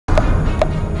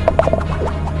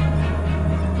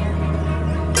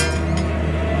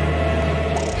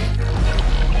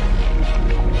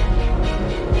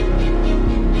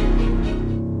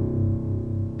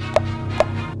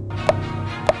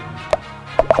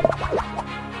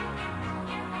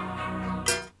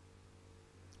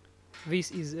This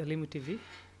is Elimu TV,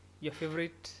 your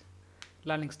favorite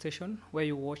learning station where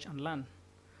you watch and learn.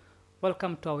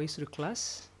 Welcome to our history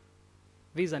class.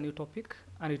 This is a new topic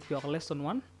and it will be our lesson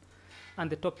 1, and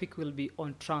the topic will be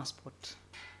on transport.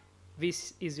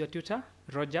 This is your tutor,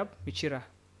 Rajab Michira.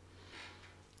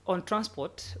 On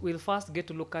transport, we'll first get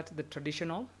to look at the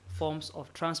traditional forms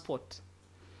of transport.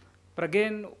 But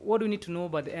again, what do we need to know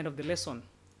by the end of the lesson?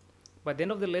 By the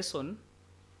end of the lesson,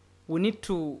 we need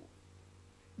to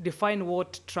define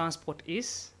what transport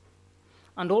is,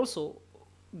 and also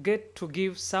get to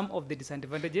give some of the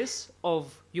disadvantages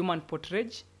of human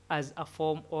porterage as a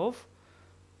form of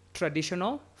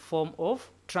traditional form of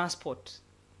transport.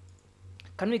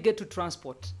 Can we get to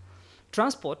transport?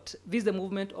 Transport, this is the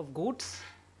movement of goods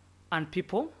and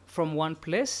people from one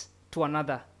place to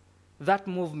another. That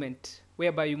movement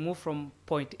whereby you move from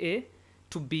point A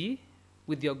to B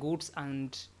with your goods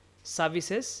and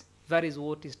services, that is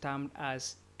what is termed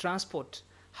as transport.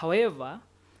 However,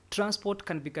 transport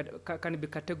can be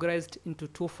categorized into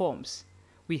two forms.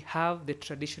 We have the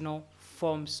traditional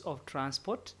forms of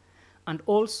transport, and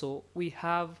also we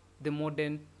have the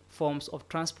modern forms of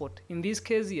transport. In this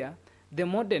case here, the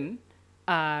modern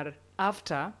are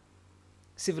after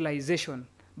civilization.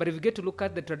 But if you get to look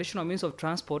at the traditional means of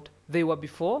transport, they were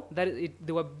before,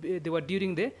 they were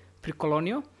during the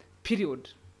pre-colonial period.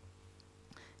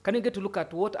 Can you get to look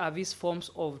at what are these forms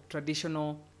of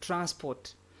traditional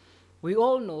transport? We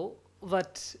all know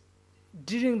that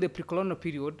during the pre-colonial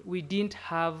period, we didn't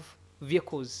have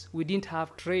vehicles, we didn't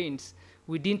have trains,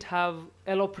 we didn't have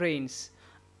aeroplanes.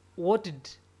 What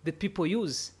did the people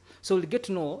use? So we'll get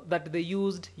to know that they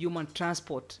used human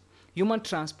transport. Human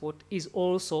transport is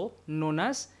also known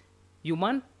as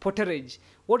human porterage.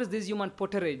 What is this human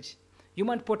porterage?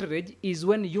 Human porterage is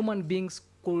when human beings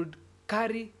could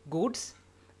carry goods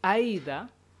either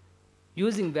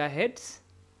using their heads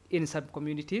in some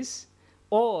communities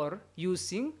or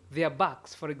using their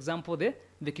backs. For example, the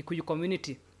Kikuyu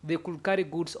community, they could carry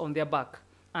goods on their back,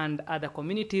 and other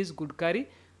communities could carry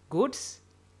goods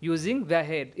using their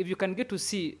head. If you can get to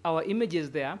see our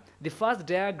images there, the first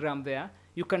diagram there,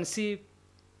 you can see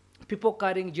people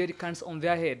carrying jerry cans on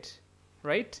their head,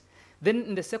 right? Then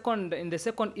in the second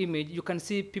image, you can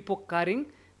see people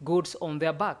carrying goods on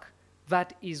their back.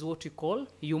 That is what we call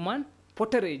human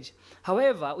porterage.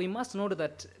 However, we must note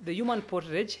that the human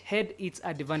porterage had its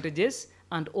advantages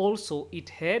and also it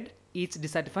had its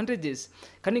disadvantages.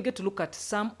 Can you get to look at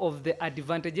some of the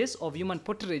advantages of human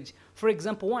porterage? For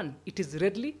example, one, it is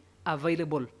readily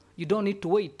available. You don't need to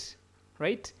wait,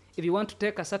 right? If you want to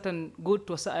take a certain good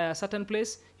to a certain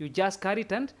place, you just carry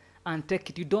it and take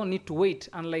it. You don't need to wait,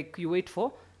 unlike you wait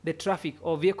for the traffic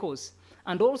or vehicles.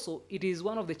 And also, it is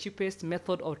one of the cheapest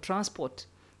method of transport.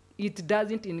 It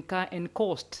doesn't incur any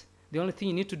cost. The only thing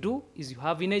you need to do is you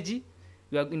have energy,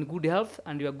 you are in good health,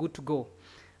 and you are good to go.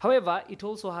 However, it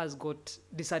also has got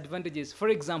disadvantages. For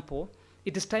example,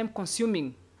 it is time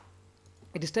consuming.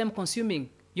 It is time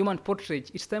consuming. Human porterage,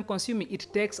 it's time consuming. It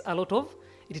takes a lot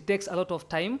of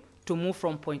time to move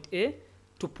from point A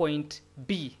to point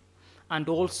B. And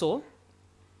also,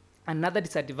 another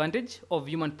disadvantage of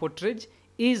human porterage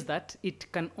is that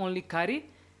it can only carry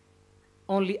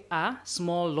a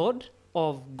small load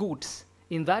of goods.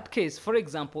 In that case, for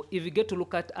example, if you get to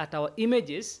look at our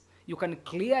images, you can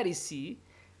clearly see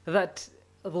that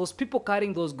those people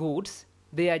carrying those goods,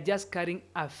 they are just carrying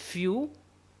a few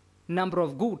number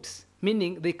of goods,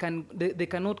 meaning they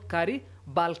cannot carry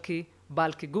bulky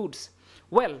goods.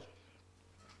 Well,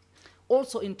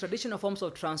 also in traditional forms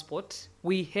of transport,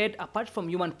 we had, apart from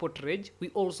human porterage, we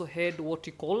also had what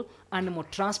we call animal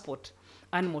transport.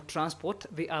 Animal transport,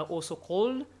 they are also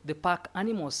called the pack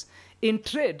animals. In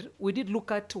trade, we did look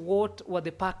at what were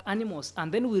the pack animals,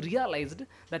 and then we realized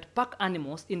that pack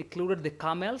animals included the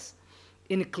camels,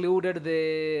 included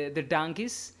the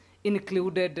donkeys,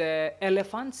 included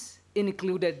elephants,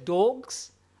 included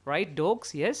dogs, right?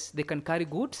 Dogs, yes, they can carry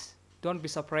goods. Don't be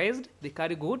surprised, they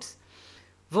carry goods.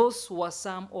 Those were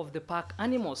some of the pack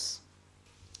animals.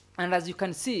 And as you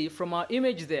can see from our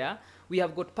image there, we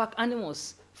have got pack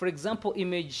animals. For example,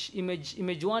 image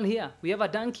 1 here, we have a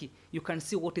donkey. You can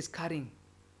see what is carrying,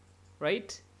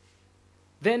 right?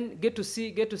 Then get to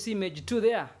see image 2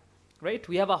 there, right?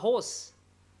 We have a horse,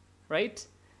 right?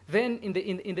 Then in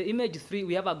the image 3,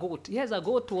 we have a goat. Yes, a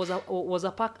goat was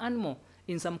a pack animal.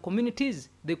 In some communities,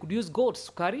 they could use goats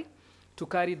to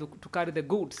carry the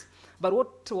goods. But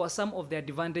what were some of the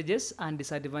advantages and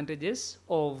disadvantages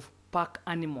of pack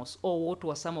animals, or what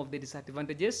were some of the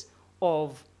disadvantages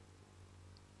of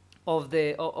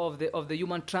the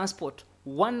human transport?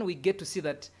 One, we get to see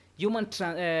that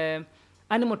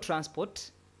animal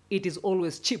transport, it is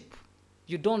always cheap.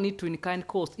 You don't need to in-kind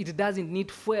cost. It doesn't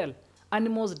need fuel.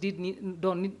 Animals do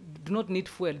not need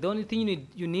fuel. The only thing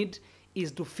you need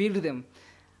is to feed them.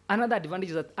 Another advantage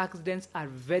is that accidents are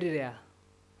very rare,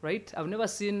 right? I've never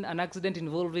seen an accident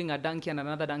involving a donkey and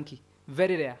another donkey.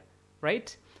 Very rare,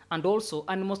 right? And also,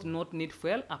 animals do not need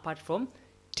fuel apart from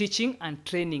teaching and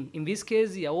training. In this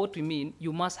case here, what we mean,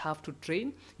 you must have to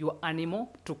train your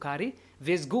animal to carry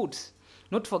these goods.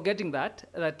 Not forgetting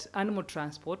that animal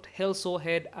transport also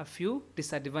had a few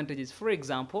disadvantages. For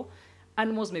example,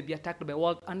 animals may be attacked by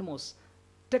wild animals.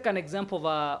 Take an example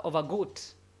of a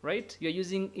goat, right? You're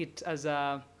using it as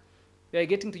a, you're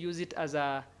getting to use it as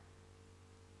a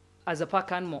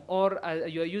pack animal, or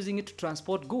you're using it to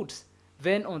transport goods.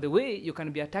 Then on the way, you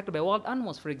can be attacked by wild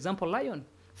animals, for example, lion,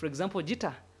 for example,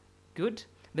 cheetah. Good.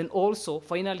 Then also,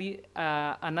 finally,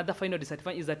 another final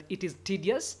disadvantage is that it is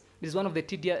tedious. It is one of the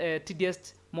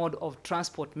tedious mode of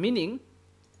transport, meaning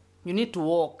you need to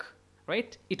walk,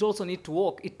 right? It also needs to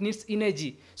walk. It needs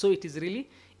energy. So it is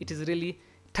really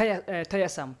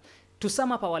tiresome. To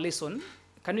sum up our lesson,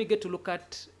 can we get to look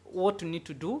at what we need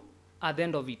to do at the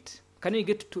end of it? Can we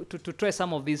get to try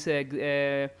some of these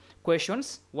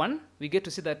questions? One, we get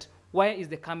to see that why is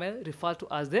the camel referred to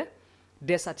as the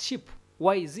desert sheep?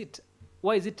 Why is it?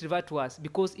 Why is it referred to us?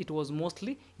 Because it was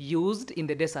mostly used in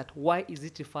the desert. Why is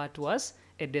it referred to as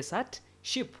a desert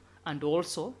sheep? And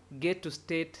also get to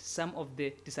state some of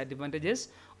the disadvantages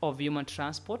of human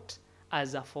transport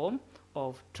as a form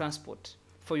of transport.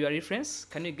 For your reference,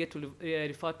 can you get to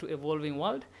refer to Evolving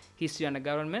World, History and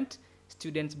Government,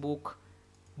 Students Book,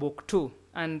 Book 2.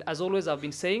 And as always, I've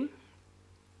been saying,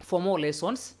 for more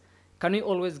lessons, can you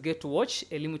always get to watch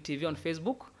Elimu TV on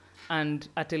Facebook and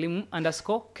at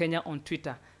Elimu_Kenya on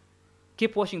Twitter.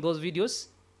 Keep watching those videos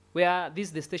where this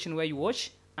is the station where you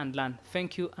watch and learn.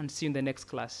 Thank you and see you in the next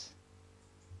class.